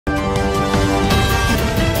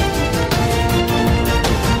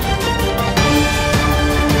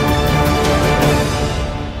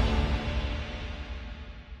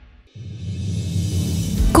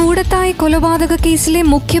കൂടത്തായി കൊലപാതക കേസിലെ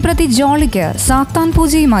മുഖ്യപ്രതി ജോളിക്ക് സാത്താൻ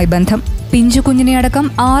പൂജയുമായി ബന്ധം. പിഞ്ചുകുഞ്ഞിനെ അടക്കം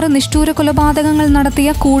 6 നിഷ്ഠൂര കൊലപാതകങ്ങൾ നടത്തിയ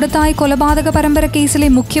കൂടത്തായി കൊലപാതക പരമ്പര കേസിലെ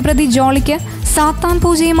മുഖ്യപ്രതി ജോളിക്ക് സാത്താൻ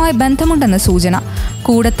പൂജയുമായി ബന്ധമുണ്ടെന്ന് സൂചന.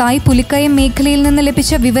 കൂടത്തായി പുലിക്കയം മേഖലയിൽ നിന്ന്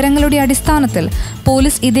ലഭിച്ച വിവരങ്ങളുടെ അടിസ്ഥാനത്തിൽ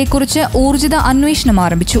പോലീസ് ഇതേക്കുറിച്ച് ഊർജിത അന്വേഷണം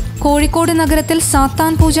ആരംഭിച്ചു. കോഴിക്കോട് നഗരത്തിൽ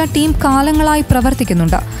സാത്താൻ പൂജ ടീം കാലങ്ങളായി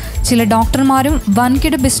പ്രവർത്തിക്കുന്നുണ്ട്. ചില ഡോക്ടർമാരും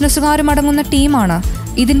വൻകിട ബിസിനസ്സുകാരും അടങ്ങുന്ന ടീമാണ്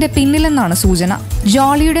ഇതിന്റെ പിന്നിലെന്നാണ് സൂചന.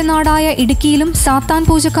 ജോളിയുടെ നാടായ ഇടുക്കിയിലും സാത്താൻ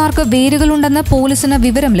പൂജക്കാർക്ക് വേരുകളുണ്ടെന്ന് പോലീസിന്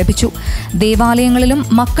വിവരം ലഭിച്ചു. ദേവാലയങ്ങളിലും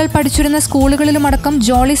മക്കൾ പഠിച്ചിരുന്ന സ്കൂളുകളിലുമടക്കം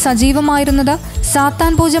ജോളി സജീവമായിരുന്നത്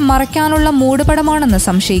സാത്താൻ പൂജ മറയ്ക്കാനുള്ള മൂടുപടമാണെന്ന്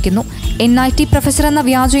സംശയിക്കുന്നു. NIT പ്രൊഫസർ എന്ന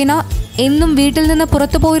വ്യാജേന എന്നും വീട്ടിൽ നിന്ന്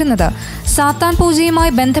പുറത്തുപോയിരുന്നത് സാത്താൻ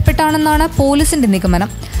പൂജയുമായി ബന്ധപ്പെട്ടാണെന്നാണ് പോലീസിന്റെ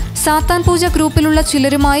നിഗമനം. സാത്താൻ പൂജ ഗ്രൂപ്പിലുള്ള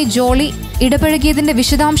ചിലരുമായി ജോളി ഇടപഴകിയതിന്റെ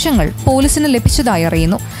വിശദാംശങ്ങൾ പോലീസിന് ലഭിച്ചതായി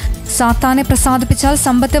അറിയുന്നു. സാത്താനെ പ്രസാദിപ്പിച്ചാൽ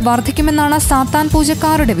സമ്പത്ത് വർദ്ധിക്കുമെന്നാണ് സാത്താൻ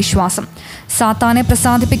പൂജക്കാരുടെ വിശ്വാസം. സാത്താനെ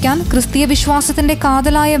പ്രസാദിപ്പിക്കാൻ ക്രിസ്തീയ വിശ്വാസത്തിന്റെ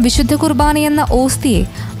കാതലായ വിശുദ്ധ കുർബാനയെന്ന ഓസ്തിയെ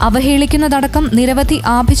അവഹേളിക്കുന്നതടക്കം നിരവധി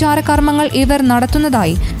ആഭിചാര കർമ്മങ്ങൾ ഇവർ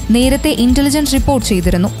നടത്തുന്നതായി നേരത്തെ ഇന്റലിജൻസ് റിപ്പോർട്ട്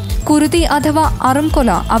ചെയ്തിരുന്നു. കുരുതി അഥവാ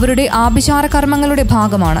അറുംകൊല അവരുടെ ആഭിചാര കർമ്മങ്ങളുടെ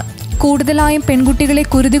ഭാഗമാണ്. കൂടുതലായും പെൺകുട്ടികളെ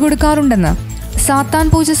കുരുതി കൊടുക്കാറുണ്ടെന്ന് സാത്താൻ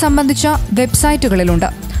പൂജ സംബന്ധിച്ച വെബ്സൈറ്റുകളിലുണ്ട്.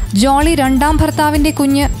 ജോളി 2ാം ഭർത്താവിന്റെ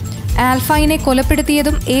കുഞ്ഞ് ആൽഫൈനെ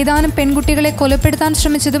കൊലപ്പെടുത്തിയതും ഏതാനും പെൺകുട്ടികളെ കൊലപ്പെടുത്താൻ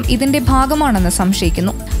ശ്രമിച്ചതും ഇതിന്റെ ഭാഗമാണെന്ന്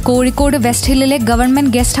സംശയിക്കുന്നു. കോഴിക്കോട് വെസ്റ്റ് ഹില്ലിലെ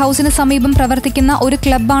ഗവൺമെന്റ് ഗസ്റ്റ് ഹൌസിന് സമീപം പ്രവർത്തിക്കുന്ന ഒരു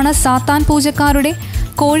ക്ലബ്ബാണ് സാത്താൻ പൂജക്കാരുടെ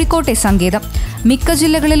കോഴിക്കോട്ടെ സങ്കേതം. മിക്ക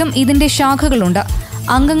ജില്ലകളിലും ഇതിന്റെ ശാഖകളുണ്ട്.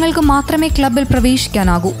 അംഗങ്ങൾക്ക് മാത്രമേ ക്ലബ്ബിൽ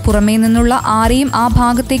പ്രവേശിക്കാനാകൂ. പുറമേ നിന്നുള്ള ആരെയും ആ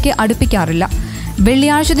ഭാഗത്തേക്ക് അടുപ്പിക്കാറില്ല.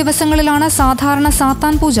 വെള്ളിയാഴ്ച ദിവസങ്ങളിലാണ് സാധാരണ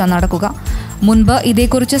സാത്താൻ പൂജ നടക്കുക. മുൻപ്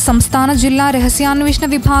ഇതേക്കുറിച്ച് സംസ്ഥാന ജില്ലാ രഹസ്യാന്വേഷണ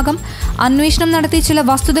വിഭാഗം അന്വേഷണം നടത്തി ചില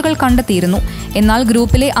വസ്തുതകൾ കണ്ടെത്തിയിരുന്നു. എന്നാൽ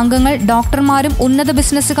ഗ്രൂപ്പിലെ അംഗങ്ങൾ ഡോക്ടർമാരും ഉന്നത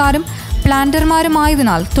ബിസിനസ്സുകാരും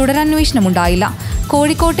പ്ലാന്റർമാരുമായതിനാൽ തുടരന്വേഷണമുണ്ടായില്ല.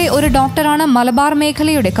 കോഴിക്കോട്ടെ ഒരു ഡോക്ടറാണ് മലബാർ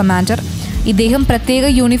മേഖലയുടെ കമാൻഡർ. ഇദ്ദേഹം പ്രത്യേക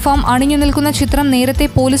യൂണിഫോം അണിഞ്ഞു നിൽക്കുന്ന ചിത്രം നേരത്തെ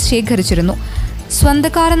പോലീസ് ശേഖരിച്ചിരുന്നു.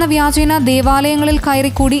 സ്വന്തക്കാരെന്ന വ്യാജേന ദേവാലയങ്ങളിൽ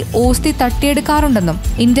കയറിക്കൂടി ഓസ്തി തട്ടിയെടുക്കാറുണ്ടെന്നും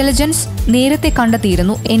ഇന്റലിജൻസ് നേരത്തെ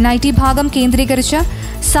കണ്ടെത്തിയിരുന്നു. NIT ഭാഗം കേന്ദ്രീകരിച്ച്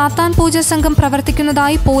സാത്താൻ പൂജ സംഘം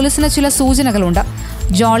പ്രവർത്തിക്കുന്നതായി പോലീസിന് ചില സൂചനകളുണ്ട്.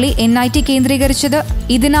 ജോളി NIT കേന്ദ്രീകരിച്ചത്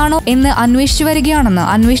ഇതിനാണോ എന്ന് അന്വേഷിച്ചു വരികയാണെന്ന്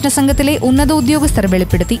അന്വേഷണ സംഘത്തിലെ ഉന്നത ഉദ്യോഗസ്ഥർ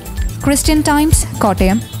വെളിപ്പെടുത്തി. Christian times,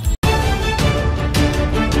 Kottayam.